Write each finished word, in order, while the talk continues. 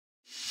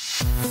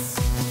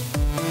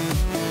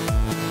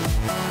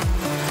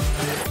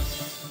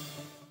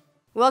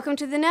Welcome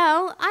to the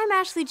Know. I'm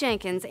Ashley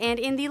Jenkins, and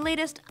in the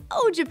latest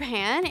Oh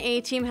Japan,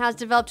 a team has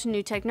developed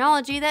new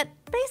technology that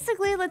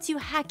basically lets you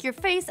hack your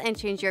face and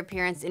change your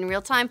appearance in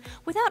real time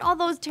without all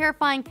those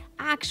terrifying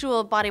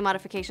actual body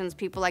modifications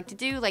people like to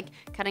do, like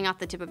cutting off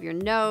the tip of your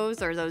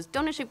nose or those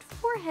donut-shaped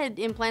forehead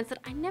implants that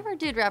I never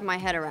did wrap my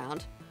head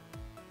around.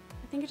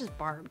 I think it's just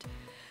barbed.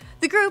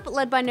 The group,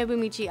 led by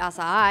Nobumichi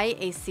Asai,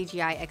 a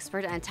CGI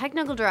expert and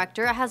technical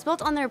director, has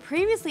built on their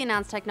previously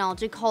announced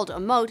technology called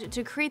Emote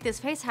to create this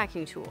face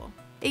hacking tool.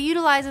 It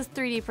utilizes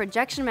 3D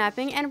projection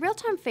mapping and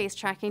real-time face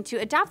tracking to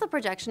adapt the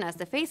projection as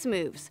the face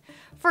moves.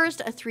 First,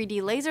 a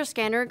 3D laser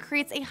scanner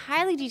creates a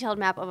highly detailed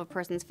map of a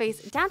person's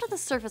face down to the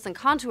surface and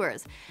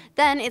contours.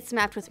 Then it's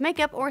mapped with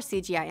makeup or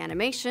CGI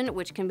animation,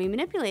 which can be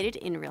manipulated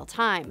in real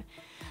time.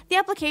 The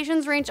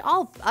applications range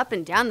all up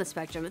and down the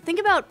spectrum. Think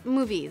about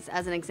movies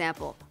as an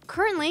example.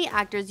 Currently,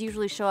 actors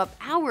usually show up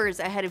hours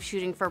ahead of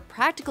shooting for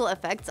practical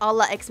effects a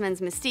la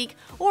X-Men's Mystique,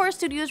 or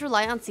studios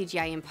rely on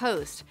CGI in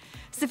post.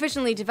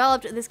 Sufficiently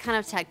developed, this kind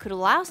of tech could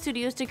allow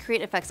studios to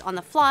create effects on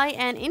the fly,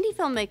 and indie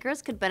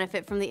filmmakers could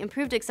benefit from the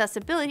improved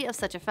accessibility of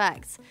such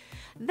effects.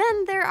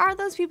 Then there are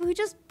those people who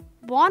just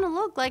want to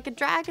look like a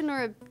dragon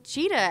or a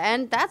cheetah,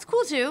 and that's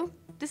cool too.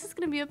 This is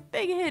going to be a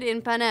big hit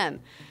in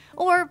Panem.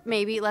 Or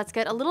maybe let's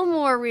get a little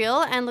more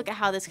real and look at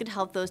how this could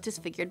help those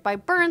disfigured by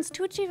burns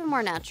to achieve a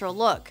more natural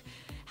look.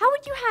 How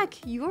would you hack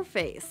your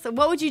face?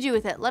 What would you do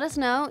with it? Let us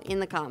know in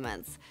the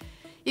comments.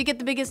 You get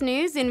the biggest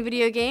news in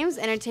video games,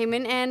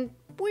 entertainment, and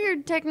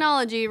weird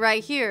technology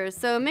right here,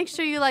 so make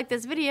sure you like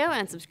this video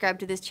and subscribe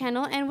to this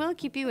channel, and we'll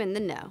keep you in the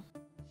know.